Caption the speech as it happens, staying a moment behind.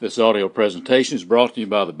This audio presentation is brought to you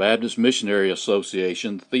by the Baptist Missionary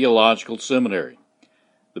Association Theological Seminary.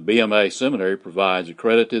 The BMA Seminary provides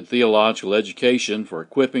accredited theological education for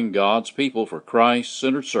equipping God's people for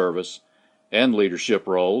Christ-centered service and leadership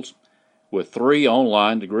roles, with 3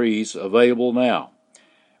 online degrees available now.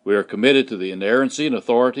 We are committed to the inerrancy and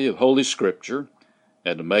authority of Holy Scripture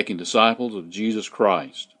and to making disciples of Jesus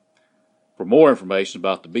Christ. For more information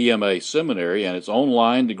about the BMA Seminary and its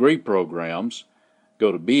online degree programs,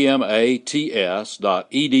 go to bmats.edu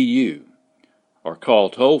or call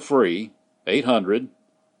toll-free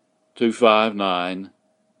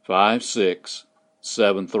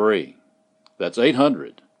 800-259-5673. That's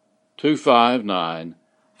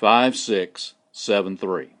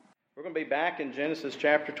 800-259-5673. We're going to be back in Genesis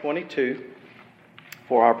chapter 22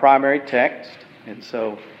 for our primary text. And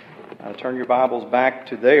so turn your Bibles back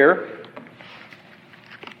to there.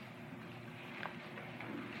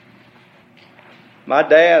 My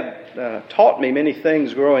dad taught me many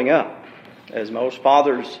things growing up, as most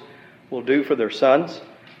fathers will do for their sons.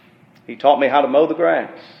 He taught me how to mow the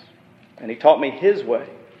grass, and he taught me his way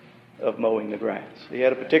of mowing the grass. He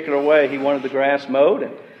had a particular way he wanted the grass mowed,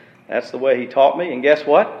 and that's the way he taught me. And guess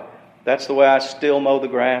what? That's the way I still mow the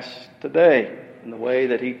grass today. And the way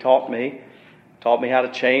that he taught me how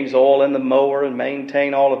to change the oil in the mower and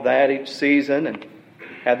maintain all of that each season, and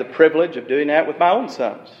had the privilege of doing that with my own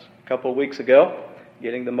sons a couple of weeks ago,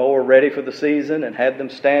 getting the mower ready for the season and had them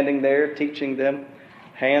standing there teaching them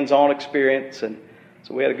hands-on experience. And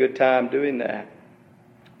so we had a good time doing that.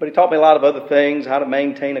 But he taught me a lot of other things, how to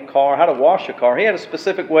maintain a car, how to wash a car. He had a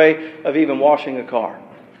specific way of even washing a car.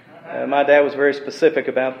 My dad was very specific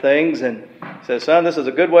about things, and he said, "Son, this is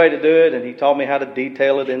a good way to do it." And he taught me how to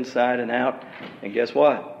detail it inside and out. And guess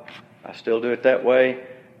what? I still do it that way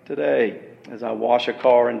today as I wash a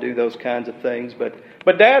car and do those kinds of things. But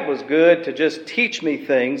Dad was good to just teach me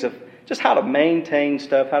things of just how to maintain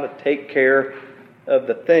stuff, how to take care of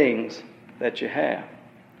the things that you have.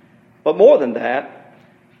 But more than that,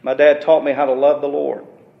 my dad taught me how to love the Lord.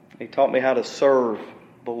 He taught me how to serve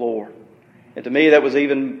the Lord. And to me, that was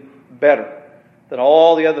even better than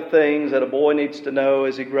all the other things that a boy needs to know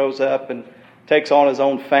as he grows up and takes on his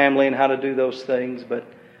own family and how to do those things. But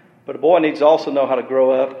a boy needs to also know how to grow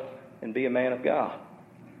up and be a man of God.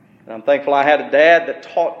 And I'm thankful I had a dad that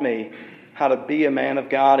taught me how to be a man of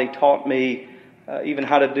God. He taught me even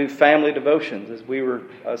how to do family devotions.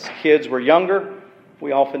 As kids were younger,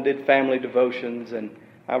 we often did family devotions, and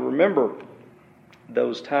I remember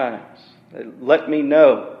those times. It let me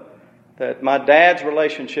know that my dad's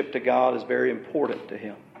relationship to God is very important to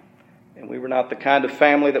him. And we were not the kind of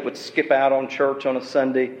family that would skip out on church on a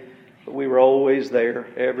Sunday, but we were always there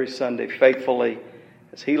every Sunday faithfully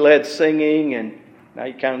as he led singing, and now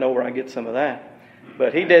you kind of know where I get some of that.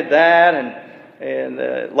 But he did that, and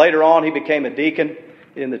later on he became a deacon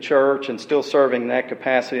in the church and still serving in that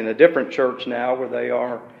capacity in a different church now where they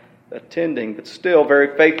are attending, but still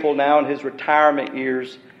very faithful now in his retirement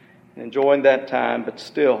years, enjoying that time, but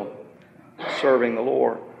still serving the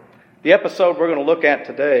Lord. The episode we're going to look at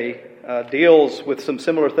today deals with some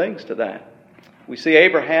similar things to that. We see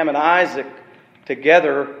Abraham and Isaac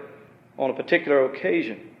together on a particular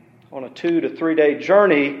occasion, on a 2 to 3 day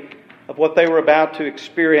journey of what they were about to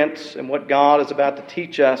experience and what God is about to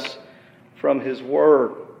teach us from His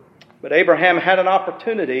Word. But Abraham had an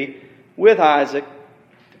opportunity with Isaac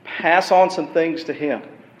to pass on some things to him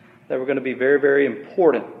that were going to be very, very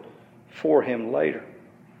important for him later.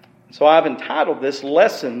 So I've entitled this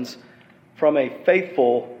Lessons from a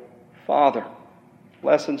Faithful Father.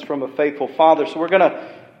 Lessons from a Faithful Father. So we're going to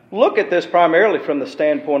look at this primarily from the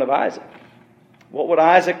standpoint of Isaac. What would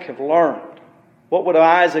Isaac have learned? What would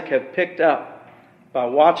Isaac have picked up by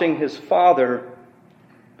watching his father?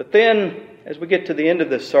 But then, as we get to the end of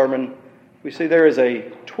this sermon, we see there is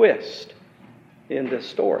a twist in this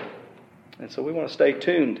story. And so we want to stay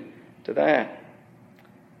tuned to that.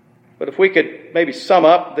 But if we could maybe sum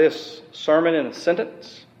up this sermon in a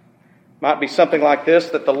sentence, it might be something like this: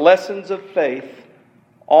 that the lessons of faith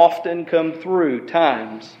often come through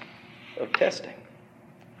times of testing.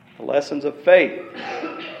 The lessons of faith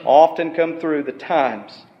often come through the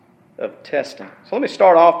times of testing. So let me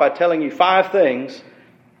start off by telling you 5 things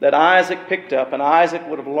that Isaac picked up and Isaac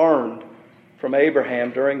would have learned from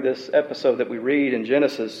Abraham during this episode that we read in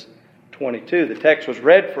Genesis 22. The text was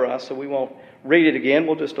read for us, so we won't read it again.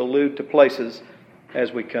 We'll just allude to places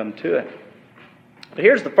as we come to it. But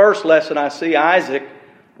here's the first lesson I see Isaac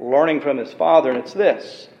learning from his father, and it's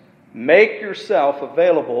this: make yourself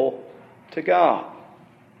available to God.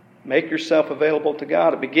 Make yourself available to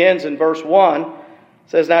God. It begins in verse 1. It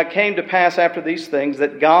says, "Now it came to pass after these things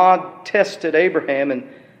that God tested Abraham and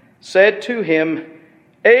said to him,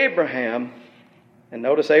 Abraham, and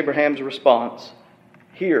notice Abraham's response,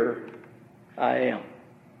 here I am.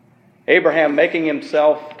 Abraham making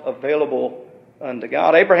himself available unto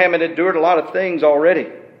God. Abraham had endured a lot of things already.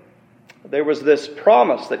 There was this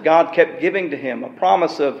promise that God kept giving to him, a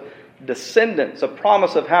promise of descendants, a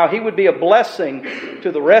promise of how he would be a blessing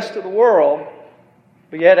to the rest of the world.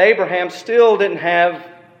 But yet Abraham still didn't have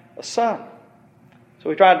a son.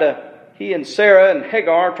 So he and Sarah and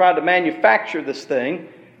Hagar tried to manufacture this thing.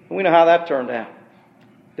 And we know how that turned out.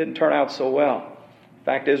 It didn't turn out so well. In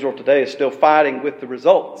fact, Israel today is still fighting with the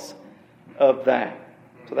results of that.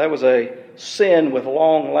 So that was a sin with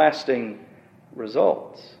long-lasting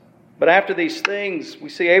results. But after these things, we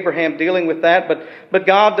see Abraham dealing with that. But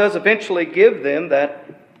God does eventually give them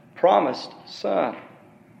that promised son.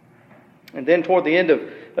 And then toward the end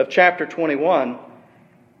of chapter 21,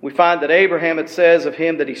 we find that Abraham, it says of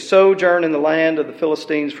him that he sojourned in the land of the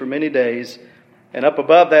Philistines for many days. And up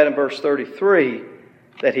above that in verse 33,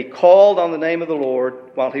 that he called on the name of the Lord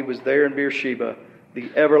while he was there in Beersheba, the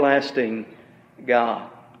everlasting God.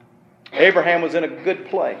 Abraham was in a good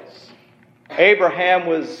place. Abraham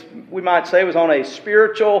was, we might say, was on a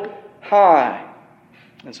spiritual high.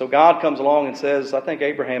 And so God comes along and says, I think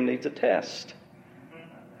Abraham needs a test.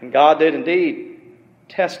 And God did indeed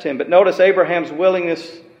test him. But notice Abraham's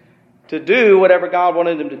willingness to do whatever God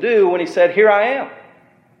wanted him to do when he said, here I am.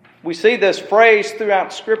 We see this phrase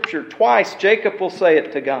throughout Scripture. Twice Jacob will say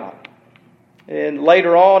it to God. And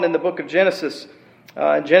later on in the book of Genesis,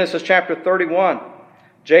 in Genesis chapter 31,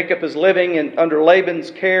 Jacob is living under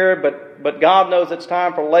Laban's care, but God knows it's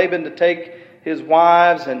time for Laban to take his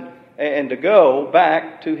wives and to go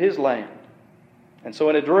back to his land. And so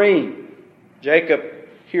in a dream, Jacob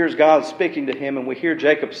hears God speaking to him, and we hear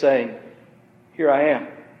Jacob saying, here I am.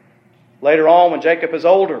 Later on, when Jacob is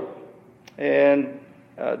older, and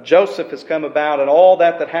Joseph has come about, and all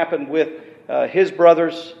that happened with his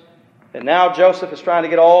brothers, and now Joseph is trying to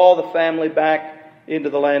get all the family back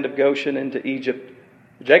into the land of Goshen, into Egypt.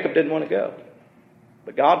 Jacob didn't want to go.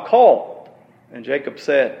 But God called, and Jacob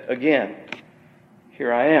said, again,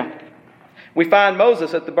 here I am. We find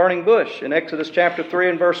Moses at the burning bush in Exodus chapter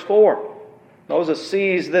 3 and verse 4. Moses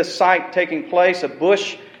sees this sight taking place, a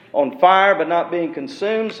bush on fire but not being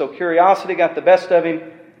consumed, so curiosity got the best of him.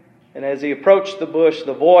 And as he approached the bush,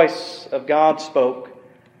 the voice of God spoke.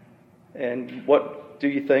 And what do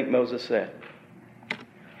you think Moses said?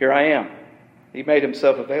 Here I am. He made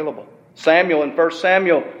himself available. Samuel in 1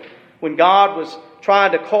 Samuel, when God was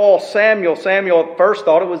trying to call Samuel, Samuel at first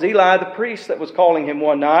thought it was Eli the priest that was calling him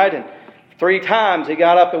one night. And 3 times he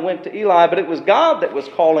got up and went to Eli, but it was God that was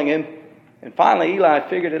calling him. And finally Eli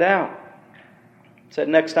figured it out. He said,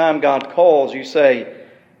 next time God calls, you say,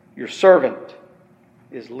 your servant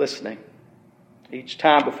is listening. Each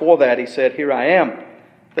time before that he said, here I am,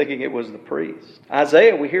 thinking it was the priest.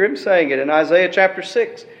 Isaiah, we hear him saying it in Isaiah chapter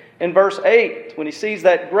 6 in verse 8, when he sees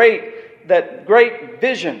that great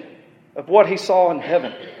vision of what he saw in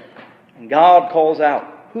heaven. And God calls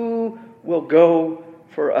out, who will go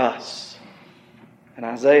for us? And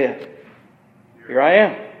Isaiah, here I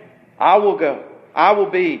am. I will go. I will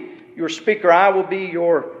be your speaker. I will be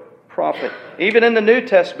your prophet. Even in the New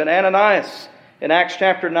Testament, Ananias, in Acts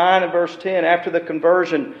chapter 9 and verse 10, after the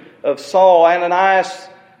conversion of Saul, Ananias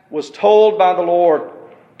was told by the Lord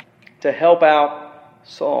to help out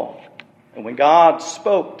Saul. And when God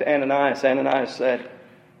spoke to Ananias, Ananias said,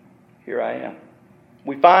 here I am.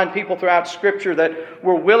 We find people throughout Scripture that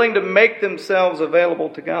were willing to make themselves available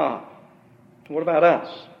to God. What about us?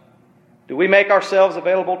 Do we make ourselves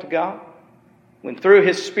available to God? When through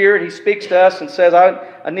His Spirit He speaks to us and says,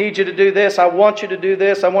 I need you to do this, I want you to do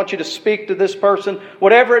this, I want you to speak to this person,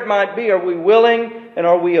 whatever it might be, are we willing and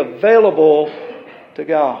are we available to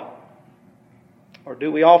God? Or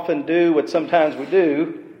do we often do what sometimes we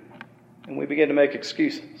do and we begin to make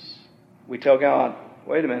excuses? We tell God,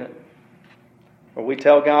 wait a minute. Or we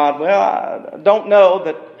tell God, well, I don't know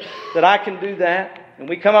that I can do that. And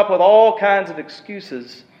we come up with all kinds of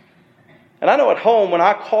excuses. And I know at home, when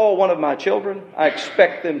I call one of my children, I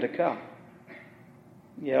expect them to come.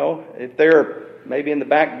 You know, if they're maybe in the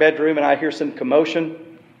back bedroom and I hear some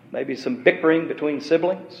commotion, maybe some bickering between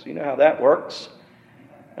siblings, you know how that works.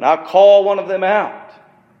 And I'll call one of them out.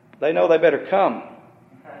 They know they better come.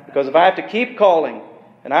 Because if I have to keep calling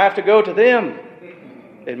and I have to go to them,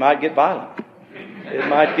 it might get violent. It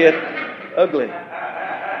might get ugly.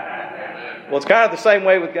 Well, it's kind of the same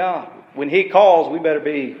way with God. When He calls, we better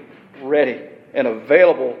be ready and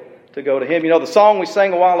available to go to Him. You know, the song we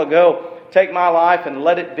sang a while ago, Take My Life and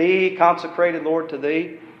Let It Be Consecrated, Lord, to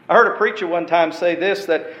Thee. I heard a preacher one time say this,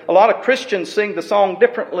 that a lot of Christians sing the song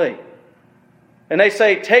differently. And they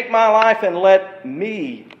say, take my life and let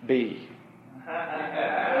me be.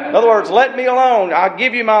 In other words, let me alone. I'll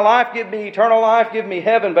give you my life, give me eternal life, give me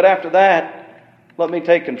heaven, but after that, let me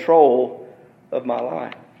take control of my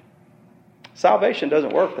life. Salvation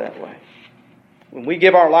doesn't work that way. When we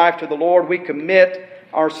give our life to the Lord, we commit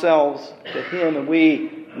ourselves to Him, and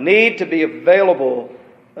we need to be available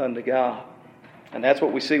unto God. And that's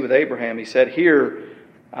what we see with Abraham. He said, here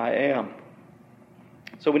I am.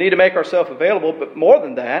 So we need to make ourselves available, but more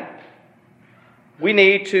than that, we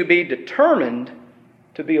need to be determined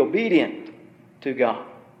to be obedient to God.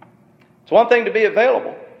 It's one thing to be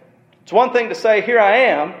available. It's one thing to say, here I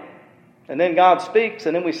am, and then God speaks,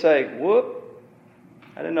 and then we say, whoop,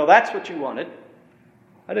 I didn't know that's what you wanted.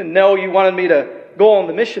 I didn't know you wanted me to go on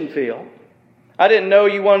the mission field. I didn't know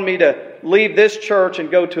you wanted me to leave this church and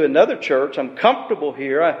go to another church. I'm comfortable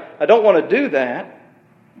here. I don't want to do that.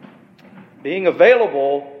 Being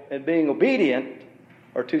available and being obedient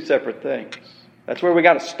are two separate things. That's where we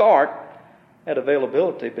got to start, at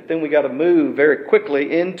availability. But then we got to move very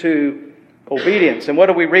quickly into obedience. And what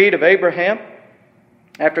do we read of Abraham?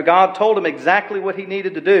 After God told him exactly what he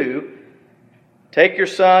needed to do, take your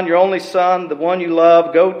son, your only son, the one you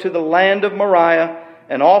love, go to the land of Moriah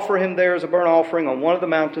and offer him there as a burnt offering on one of the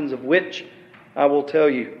mountains of which I will tell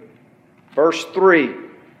you. Verse 3,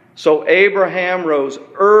 so Abraham rose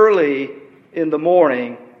early in the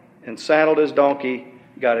morning and saddled his donkey,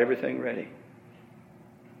 got everything ready.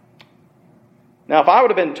 Now, if I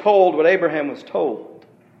would have been told what Abraham was told,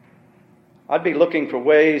 I'd be looking for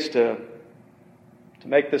ways to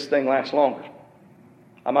make this thing last longer.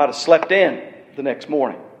 I might have slept in the next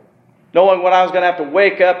morning, knowing what I was going to have to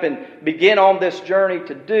wake up and begin on this journey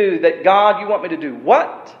to do. That God, you want me to do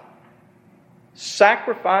what?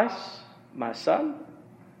 Sacrifice my son?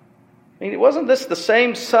 I mean, wasn't this the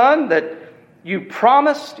same son that you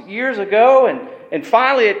promised years ago, and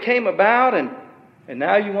finally it came about, and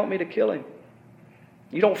now you want me to kill him?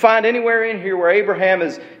 You don't find anywhere in here where Abraham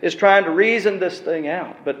is trying to reason this thing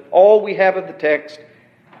out. But all we have of the text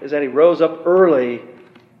is that he rose up early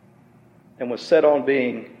and was set on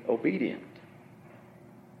being obedient.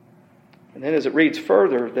 And then as it reads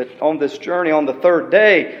further, that on this journey, on the third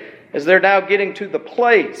day, as they're now getting to the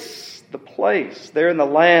place, they're in the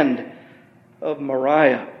land of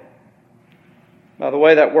Moriah. By the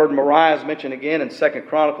way, that word Moriah is mentioned again in 2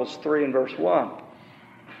 Chronicles 3 and verse 1.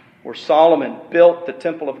 Where Solomon built the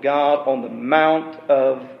temple of God on the Mount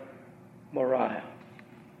of Moriah.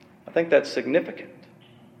 I think that's significant.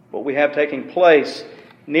 What we have taking place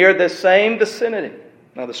near this same vicinity.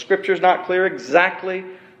 Now the Scripture is not clear exactly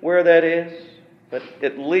where that is, but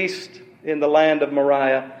at least in the land of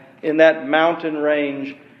Moriah, in that mountain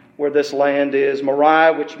range where this land is.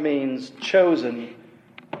 Moriah, which means chosen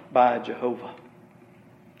by Jehovah.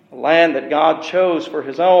 A land that God chose for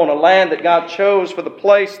His own. A land that God chose for the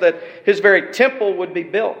place that His very temple would be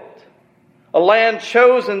built. A land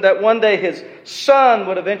chosen that one day His Son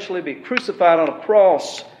would eventually be crucified on a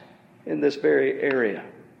cross in this very area.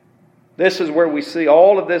 This is where we see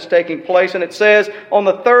all of this taking place. And it says, on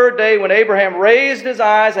the third day when Abraham raised his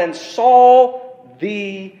eyes and saw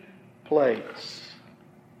the place.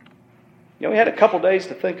 You know, he had a couple days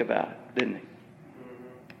to think about it, didn't he?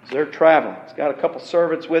 So they're traveling. He's got a couple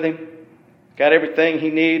servants with him. He's got everything he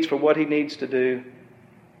needs for what he needs to do.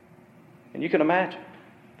 And you can imagine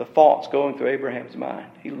the thoughts going through Abraham's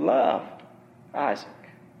mind. He loved Isaac.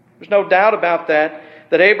 There's no doubt about that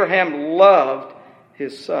Abraham loved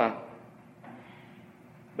his son.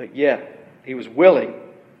 But yet, he was willing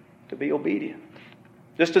to be obedient.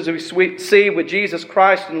 Just as we see with Jesus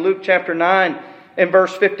Christ in Luke chapter 9, in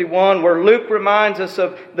verse 51, where Luke reminds us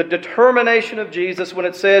of the determination of Jesus when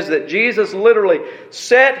it says that Jesus literally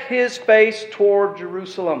set His face toward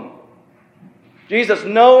Jerusalem. Jesus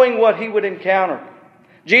knowing what He would encounter.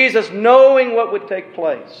 Jesus knowing what would take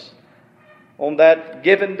place on that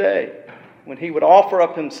given day when He would offer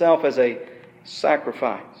up Himself as a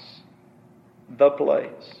sacrifice. The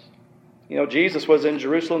place. You know, Jesus was in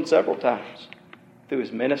Jerusalem several times through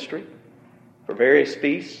His ministry, for various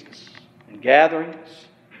feasts and gatherings.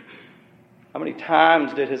 How many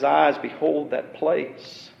times did His eyes behold that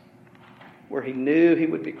place where He knew He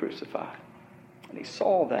would be crucified? And He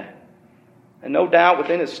saw that. And no doubt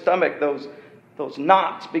within His stomach those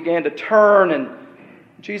knots began to turn, and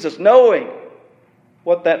Jesus knowing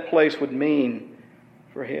what that place would mean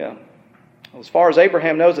for Him. As far as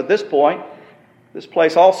Abraham knows at this point, this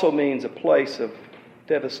place also means a place of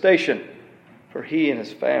devastation for he and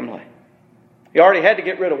his family. He already had to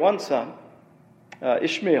get rid of one son,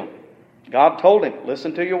 Ishmael. God told him,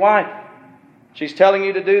 listen to your wife. She's telling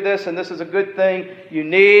you to do this, and this is a good thing. You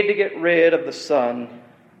need to get rid of the son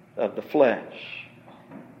of the flesh.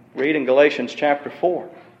 Read in Galatians chapter 4.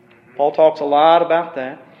 Paul talks a lot about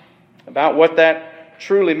that, about what that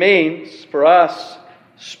truly means for us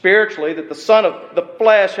spiritually, that the son of the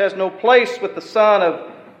flesh has no place with the son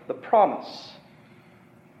of the promise.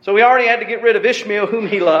 So he already had to get rid of Ishmael, whom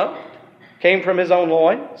he loved, came from his own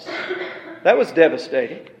loins. That was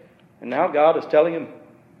devastating. And now God is telling him,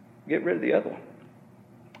 get rid of the other one.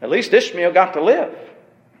 At least Ishmael got to live.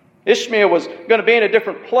 Ishmael was going to be in a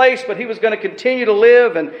different place, but he was going to continue to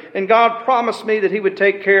live. And God promised me that He would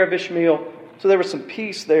take care of Ishmael. So there was some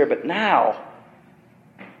peace there. But now,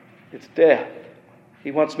 it's death.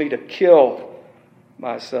 He wants me to kill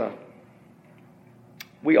my son.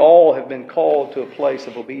 We all have been called to a place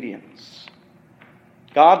of obedience.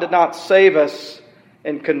 God did not save us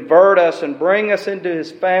and convert us and bring us into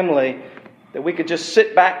His family that we could just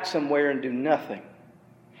sit back somewhere and do nothing.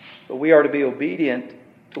 But we are to be obedient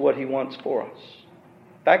to what He wants for us.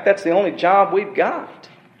 In fact, that's the only job we've got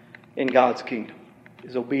in God's kingdom,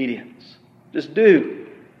 is obedience. Just do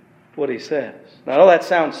what He says. Now, I know that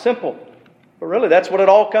sounds simple, but really that's what it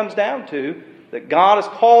all comes down to, that God has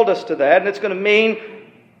called us to that, and it's going to mean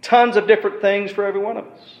tons of different things for every one of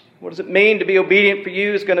us. What does it mean to be obedient for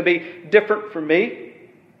you is going to be different for me.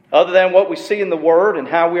 Other than what we see in the Word and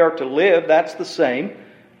how we are to live, that's the same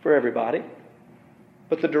for everybody.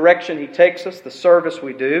 But the direction He takes us, the service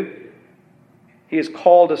we do, He has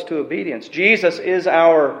called us to obedience. Jesus is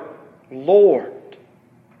our Lord.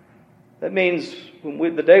 That means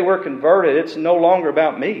the day we're converted, it's no longer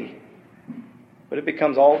about me, but it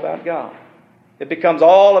becomes all about God. It becomes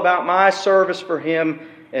all about my service for Him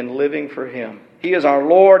and living for Him. He is our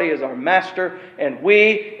Lord, He is our Master, and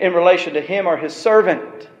we, in relation to Him, are His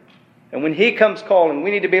servant. And when He comes calling,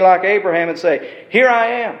 we need to be like Abraham and say, here I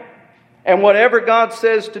am. And whatever God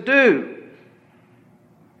says to do,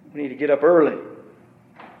 we need to get up early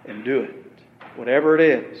and do it. Whatever it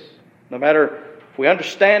is. No matter if we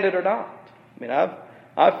understand it or not. I mean,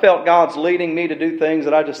 I've felt God's leading me to do things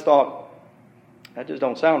that I just thought, that just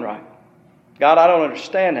don't sound right. God, I don't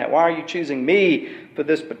understand that. Why are you choosing me for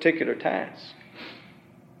this particular task?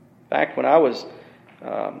 In fact, when I was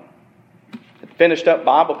finished up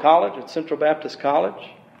Bible college at Central Baptist College,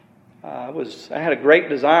 I had a great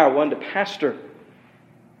desire. I wanted to pastor.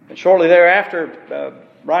 And shortly thereafter,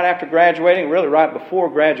 right after graduating, really right before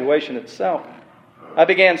graduation itself, I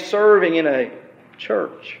began serving in a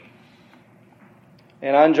church.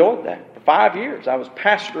 And I enjoyed that. For 5 years, I was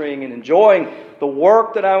pastoring and enjoying the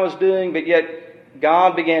work that I was doing, but yet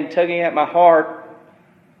God began tugging at my heart,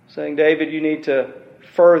 saying, David, you need to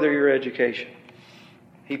further your education.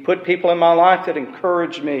 He put people in my life that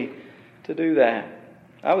encouraged me to do that.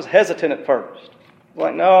 I was hesitant at first. I was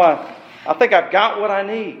like, no, I think I've got what I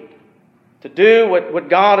need to do what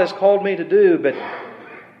God has called me to do, but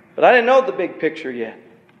I didn't know the big picture yet.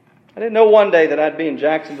 I didn't know one day that I'd be in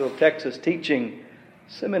Jacksonville, Texas, teaching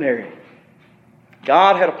seminary.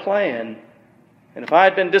 God had a plan, and if I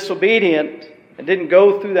had been disobedient and didn't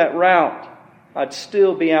go through that route, I'd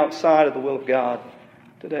still be outside of the will of God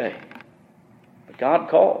today. But God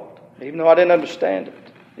called, even though I didn't understand it.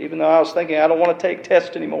 Even though I was thinking, I don't want to take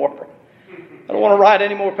tests anymore. I don't want to write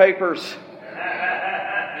any more papers.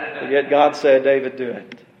 But yet God said, David, do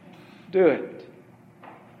it. Do it.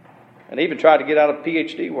 And even tried to get out of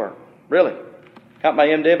PhD work. Really. Got my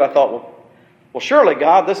MDiv. I thought, well, surely,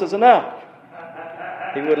 God, this is enough.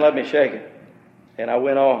 He wouldn't let me shake it. And I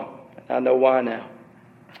went on. I know why now.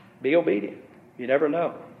 Be obedient. You never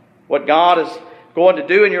know what God is going to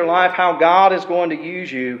do in your life, how God is going to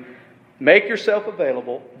use you. Make yourself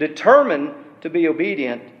available. Determine to be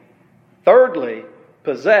obedient. Thirdly,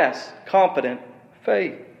 possess confident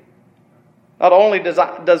faith. Not only does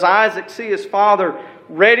Isaac see his father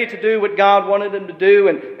ready to do what God wanted him to do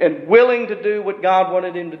and willing to do what God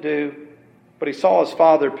wanted him to do, but he saw his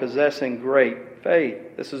father possessing great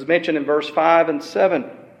faith. This is mentioned in verse 5 and 7.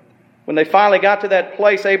 When they finally got to that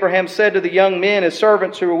place, Abraham said to the young men, his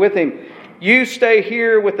servants who were with him, you stay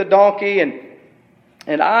here with the donkey,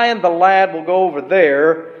 and I and the lad will go over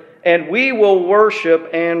there, and we will worship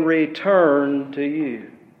and return to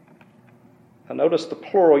you. Now notice the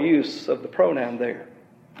plural use of the pronoun there.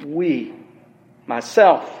 We,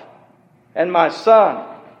 myself, and my son.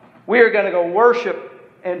 We are going to go worship,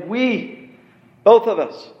 and we, both of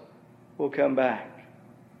us, will come back.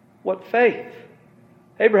 What faith!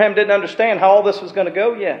 Abraham didn't understand how all this was going to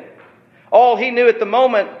go yet. All he knew at the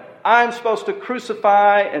moment, I'm supposed to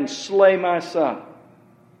crucify and slay my son.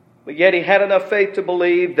 But yet he had enough faith to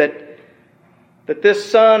believe that That this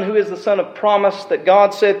son, who is the son of promise, that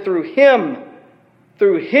God said through him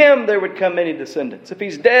there would come many descendants. If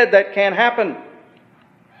he's dead, that can't happen.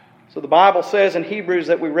 So the Bible says in Hebrews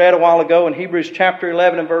that we read a while ago, in Hebrews chapter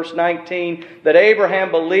 11 and verse 19, that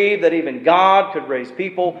Abraham believed that even God could raise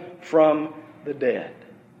people from the dead.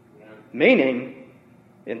 Meaning,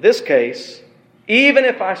 in this case, even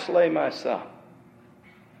if I slay my son,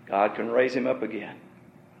 God can raise him up again.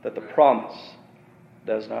 That the promise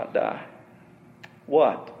does not die.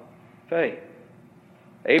 What? Faith.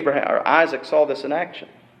 Isaac saw this in action.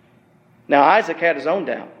 Now Isaac had his own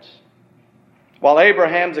doubts. While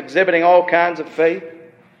Abraham's exhibiting all kinds of faith,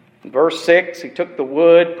 in verse 6, he took the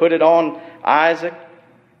wood, put it on Isaac.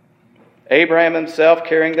 Abraham himself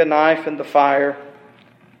carrying the knife and the fire.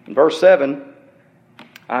 In verse 7,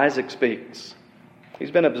 Isaac speaks. He's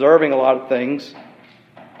been observing a lot of things.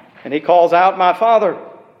 And he calls out, "My father."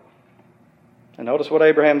 And notice what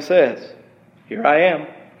Abraham says. "Here I am."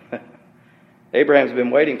 Abraham's been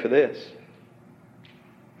waiting for this.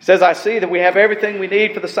 He says, "I see that we have everything we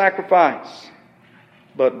need for the sacrifice.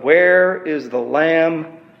 But where is the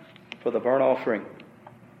lamb for the burnt offering?"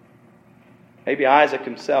 Maybe Isaac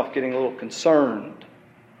himself getting a little concerned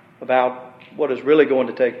about what is really going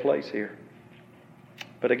to take place here.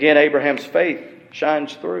 But again, Abraham's faith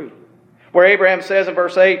shines through. Where Abraham says in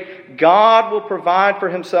verse 8, "God will provide for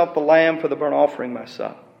himself the lamb for the burnt offering, my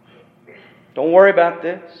son. Don't worry about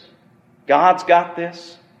this. God's got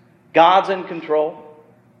this. God's in control.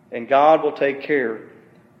 And God will take care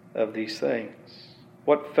of these things."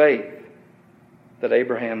 What faith that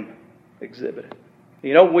Abraham exhibited.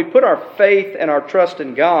 You know, when we put our faith and our trust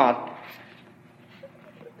in God,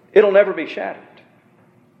 it'll never be shattered.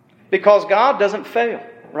 Because God doesn't fail,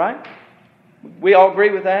 right? We all agree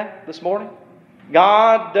with that this morning?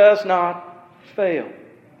 God does not fail.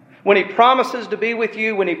 When He promises to be with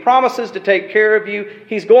you, when He promises to take care of you,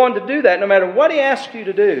 He's going to do that. No matter what He asks you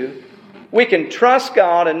to do, we can trust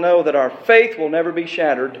God and know that our faith will never be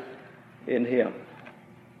shattered in Him.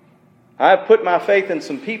 I've put my faith in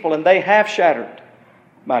some people and they have shattered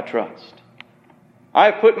my trust.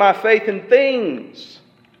 I've put my faith in things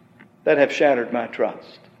that have shattered my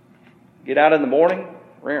trust. Get out in the morning,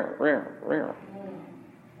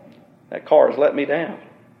 that car has let me down.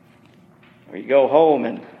 Or you go home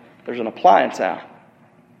and there's an appliance out.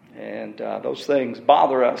 And those things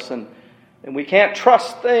bother us. And we can't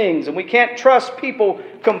trust things. And we can't trust people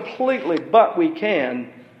completely. But we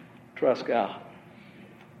can trust God.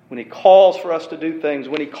 When He calls for us to do things,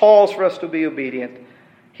 when He calls for us to be obedient,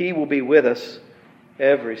 He will be with us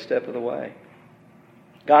every step of the way.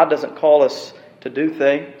 God doesn't call us to do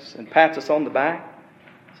things and pats us on the back.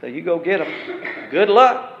 Say, "You go get them. Good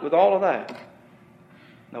luck with all of that."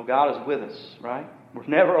 No, God is with us, right? We're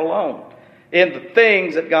never alone in the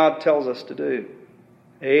things that God tells us to do.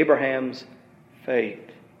 Abraham's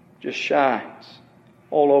faith just shines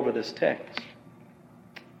all over this text.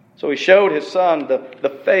 So he showed his son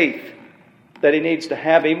the faith that he needs to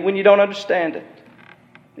have, even when you don't understand it.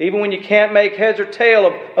 Even when you can't make heads or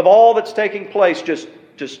tail of all that's taking place.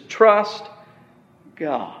 Just trust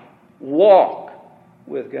God. Walk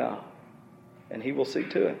with God. And He will see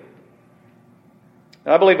to it.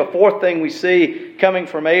 And I believe a fourth thing we see coming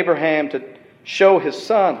from Abraham to show his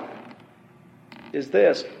son is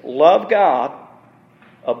this: love God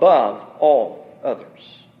above all others.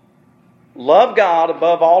 Love God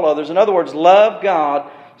above all others. In other words, love God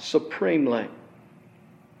supremely.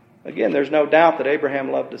 Again, there's no doubt that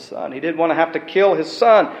Abraham loved his son. He didn't want to have to kill his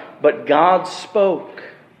son, but God spoke.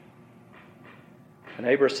 And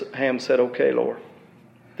Abraham said, "Okay, Lord,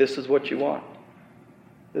 this is what you want.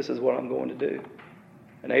 This is what I'm going to do."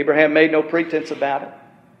 And Abraham made no pretense about it.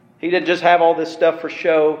 He didn't just have all this stuff for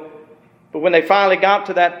show. But when they finally got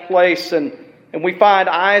to that place, and we find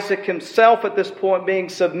Isaac himself at this point being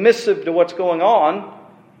submissive to what's going on,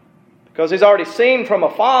 because he's already seen from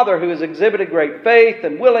a father who has exhibited great faith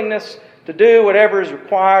and willingness to do whatever is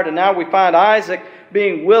required. And now we find Isaac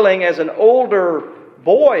being willing as an older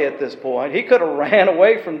boy at this point. He could have ran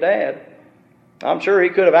away from Dad. I'm sure he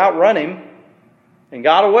could have outrun him and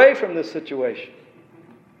got away from this situation.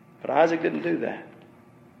 But Isaac didn't do that.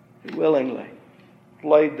 He willingly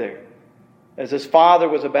laid there as his father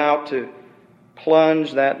was about to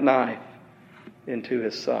plunge that knife into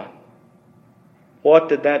his son. What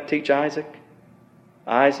did that teach Isaac?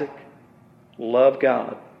 Isaac, love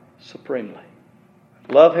God supremely.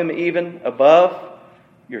 Love Him even above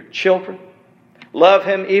your children. Love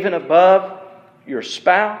Him even above your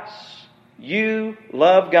spouse. You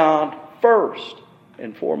love God first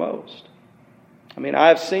and foremost. I mean,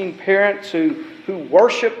 I've seen parents who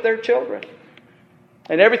worship their children.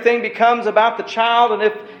 And everything becomes about the child.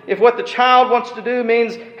 And if what the child wants to do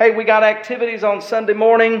means, hey, we got activities on Sunday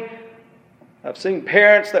morning, I've seen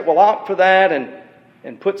parents that will opt for that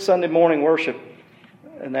and put Sunday morning worship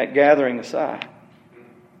and that gathering aside.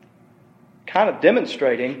 Kind of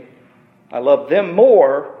demonstrating I love them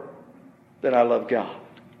more than I love God.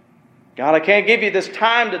 God, I can't give you this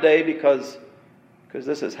time today because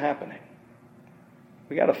this is happening.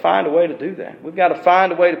 We've got to find a way to do that. We've got to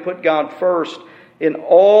find a way to put God first in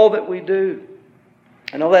all that we do.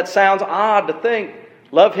 I know that sounds odd to think.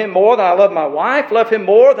 Love Him more than I love my wife. Love Him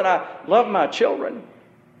more than I love my children.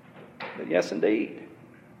 But yes, indeed,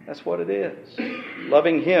 that's what it is.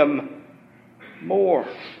 Loving Him more.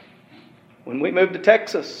 When we moved to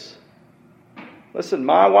Texas, listen,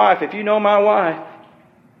 my wife, if you know my wife,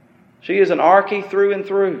 she is an Arkie through and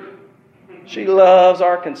through. She loves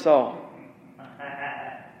Arkansas.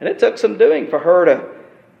 And it took some doing for her to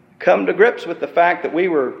come to grips with the fact that we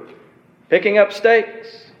were picking up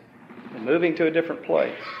stakes and moving to a different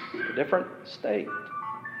place, a different state.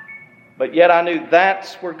 But yet I knew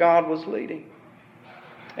that's where God was leading.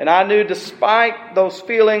 And I knew despite those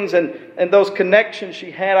feelings and those connections she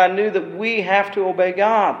had, I knew that we have to obey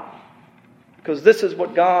God. Because this is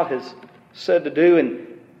what God has said to do, and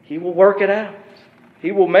He will work it out.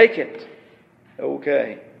 He will make it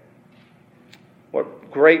okay.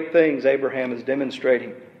 What great things Abraham is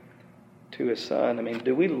demonstrating to his son. I mean,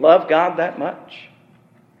 do we love God that much?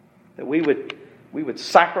 That we would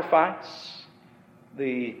sacrifice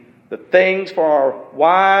the things for our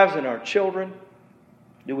wives and our children?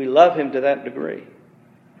 Do we love Him to that degree?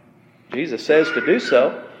 Jesus says to do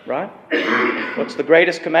so, right? What's the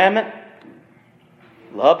greatest commandment?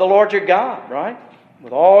 Love the Lord your God, right?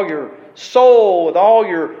 With all your soul, with all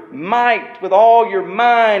your might, with all your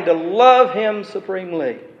mind, to love Him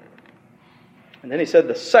supremely. And then He said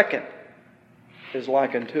the second is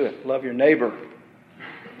like unto it. Love your neighbor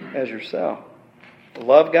as yourself.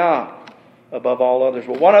 Love God above all others.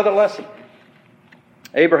 Well, one other lesson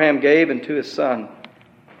Abraham gave unto his son,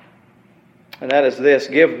 and that is this: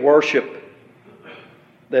 give worship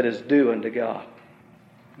that is due unto God.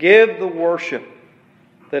 Give the worship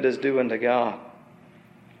that is due unto God.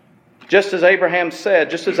 Just as Abraham said,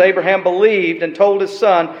 just as Abraham believed and told his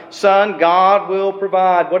son, son, God will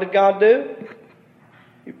provide. What did God do?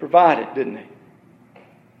 He provided, didn't He?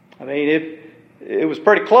 I mean, it was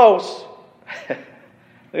pretty close.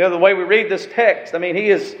 The way we read this text,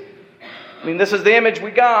 this is the image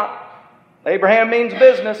we got. Abraham means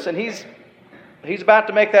business, and he's about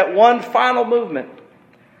to make that one final movement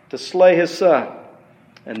to slay his son.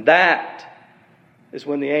 And that is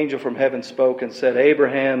when the angel from heaven spoke and said,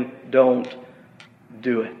 Abraham, don't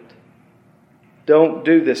do it. Don't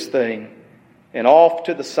do this thing. And off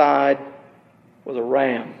to the side was a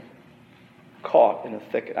ram caught in a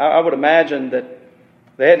thicket. I would imagine that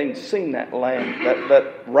they hadn't even seen that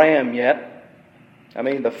ram yet. I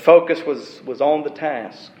mean, the focus was on the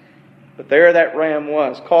task. But there that ram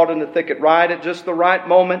was, caught in the thicket right at just the right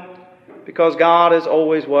moment, because God is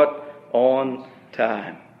always what? On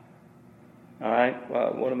time. All right?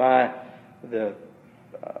 Well, the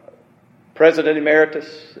President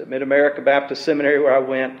Emeritus at Mid-America Baptist Seminary where I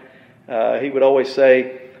went, he would always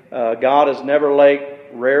say, God is never late,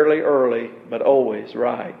 rarely early, but always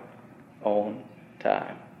right on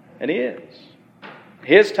time. And He is.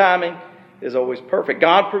 His timing is always perfect.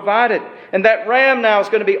 God provided. And that ram now is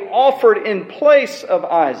going to be offered in place of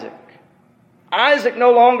Isaac. Isaac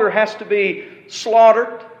no longer has to be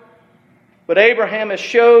slaughtered. But Abraham has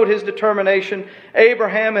showed his determination.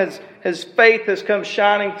 Abraham his faith has come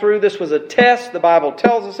shining through. This was a test. The Bible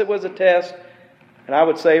tells us it was a test. And I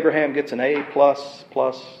would say Abraham gets an A+++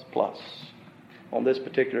 on this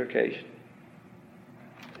particular occasion.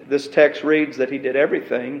 This text reads that he did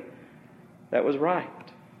everything that was right,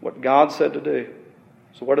 what God said to do.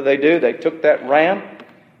 So what did? They took that ram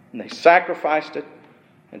and they sacrificed it.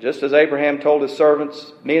 And just as Abraham told his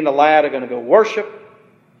servants, me and the lad are going to go worship,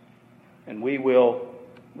 and we will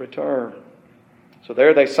return. So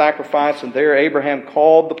there they sacrificed, and there Abraham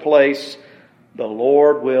called the place, the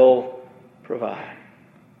Lord will provide.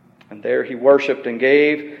 And there he worshipped and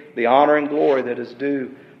gave the honor and glory that is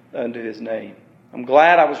due unto His name. I'm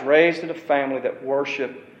glad I was raised in a family that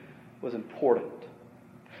worship was important.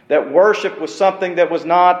 That worship was something that was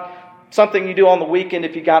not something you do on the weekend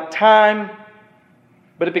if you got time,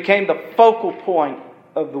 but it became the focal point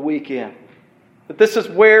of the weekend. That this is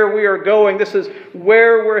where we are going. This is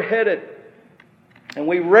where we're headed. And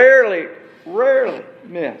we rarely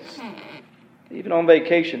miss, even on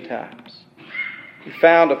vacation times. We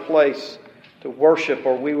found a place to worship,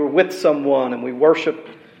 or we were with someone and we worshiped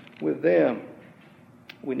with them.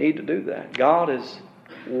 We need to do that. God is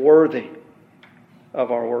worthy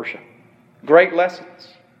of our worship. Great lessons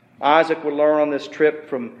Isaac would learn on this trip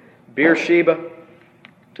from Beersheba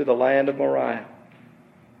to the land of Moriah.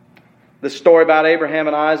 The story about Abraham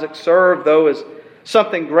and Isaac served, though, as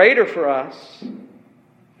something greater for us.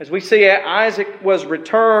 As we see, Isaac was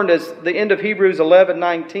returned, as the end of Hebrews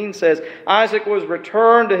 11:19 says, Isaac was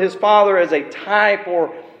returned to his father as a type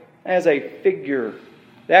or as a figure.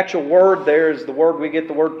 The actual word there is the word we get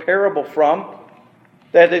the word parable from.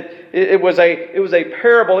 That it was a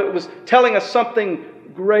parable. It was telling us something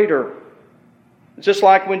greater. Just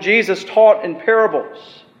like when Jesus taught in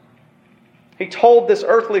parables. He told this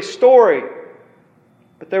earthly story,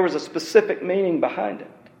 but there was a specific meaning behind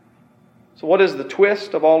it. So what is the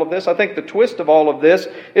twist of all of this? I think the twist of all of this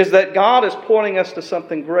is that God is pointing us to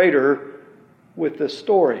something greater with this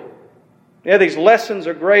story. Yeah, these lessons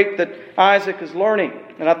are great that Isaac is learning,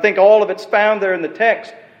 and I think all of it's found there in the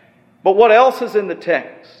text. But what else is in the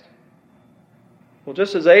text? Well,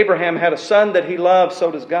 just as Abraham had a son that he loved,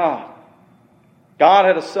 so does God. God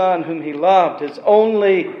had a son whom He loved, His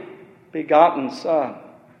only begotten Son.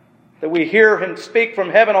 That we hear Him speak from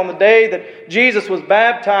heaven on the day that Jesus was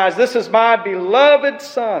baptized. This is my beloved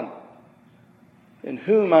Son, in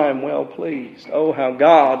whom I am well pleased. Oh, how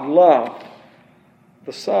God loved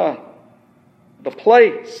the Son. The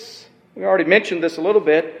place, we already mentioned this a little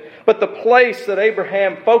bit, but the place that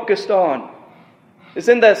Abraham focused on is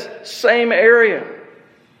in this same area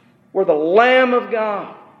where the Lamb of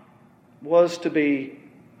God was to be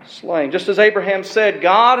slain. Just as Abraham said,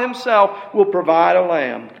 God Himself will provide a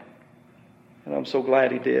lamb. And I'm so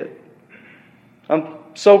glad He did. I'm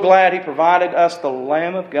so glad He provided us the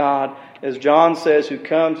Lamb of God, as John says, who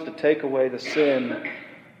comes to take away the sin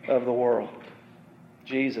of the world.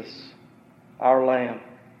 Jesus, our Lamb.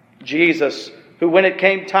 Jesus, who when it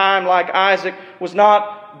came time, like Isaac, was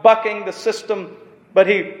not bucking the system, but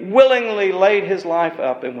He willingly laid His life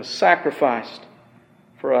up and was sacrificed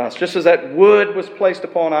for us. Just as that wood was placed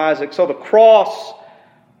upon Isaac, so the cross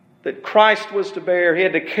that Christ was to bear, He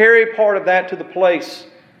had to carry part of that to the place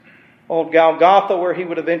on Golgotha where He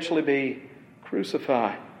would eventually be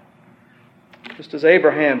crucified. Just as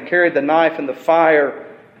Abraham carried the knife and the fire,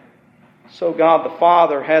 so God the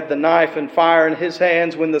Father had the knife and fire in His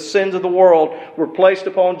hands when the sins of the world were placed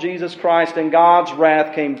upon Jesus Christ and God's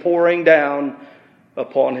wrath came pouring down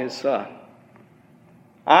upon His Son.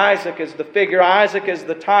 Isaac is the figure, Isaac is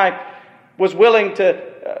the type, was willing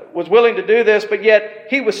to do this, but yet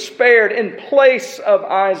he was spared in place of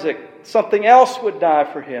Isaac. Something else would die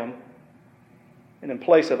for him. And in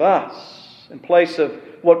place of us, in place of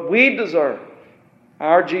what we deserve,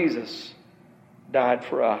 our Jesus died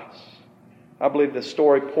for us. I believe this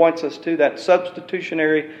story points us to that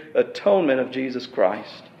substitutionary atonement of Jesus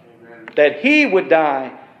Christ. Amen. That He would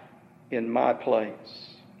die in my place.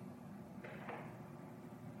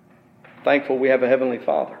 Thankful we have a Heavenly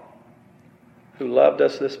Father who loved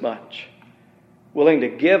us this much, willing to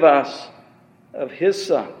give us of His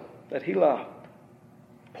Son that He loved,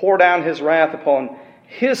 pour down His wrath upon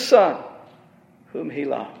His Son whom He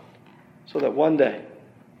loved, so that one day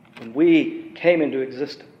when we came into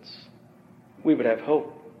existence, we would have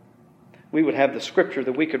hope. We would have the Scripture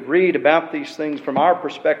that we could read about these things from our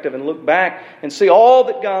perspective and look back and see all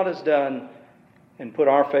that God has done and put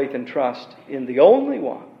our faith and trust in the only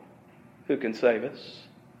one who can save us.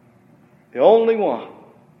 The only one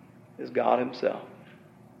is God Himself,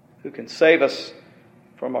 who can save us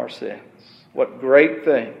from our sins. What great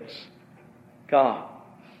things God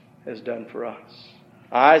has done for us.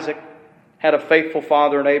 Isaac had a faithful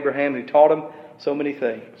father in Abraham who taught him so many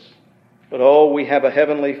things. But oh, we have a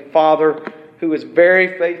Heavenly Father who is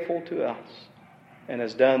very faithful to us and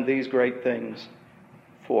has done these great things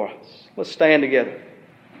for us. Let's stand together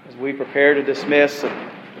as we prepare to dismiss.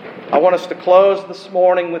 I want us to close this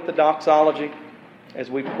morning with the doxology as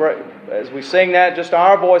we pray, as we sing that, just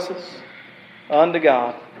our voices unto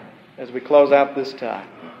God as we close out this time.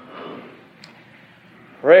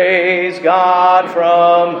 Praise God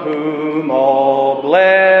from whom all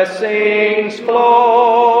blessings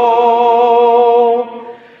flow.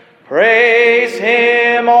 Praise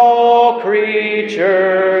Him, all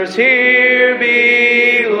creatures here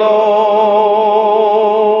below.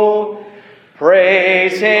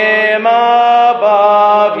 Praise Him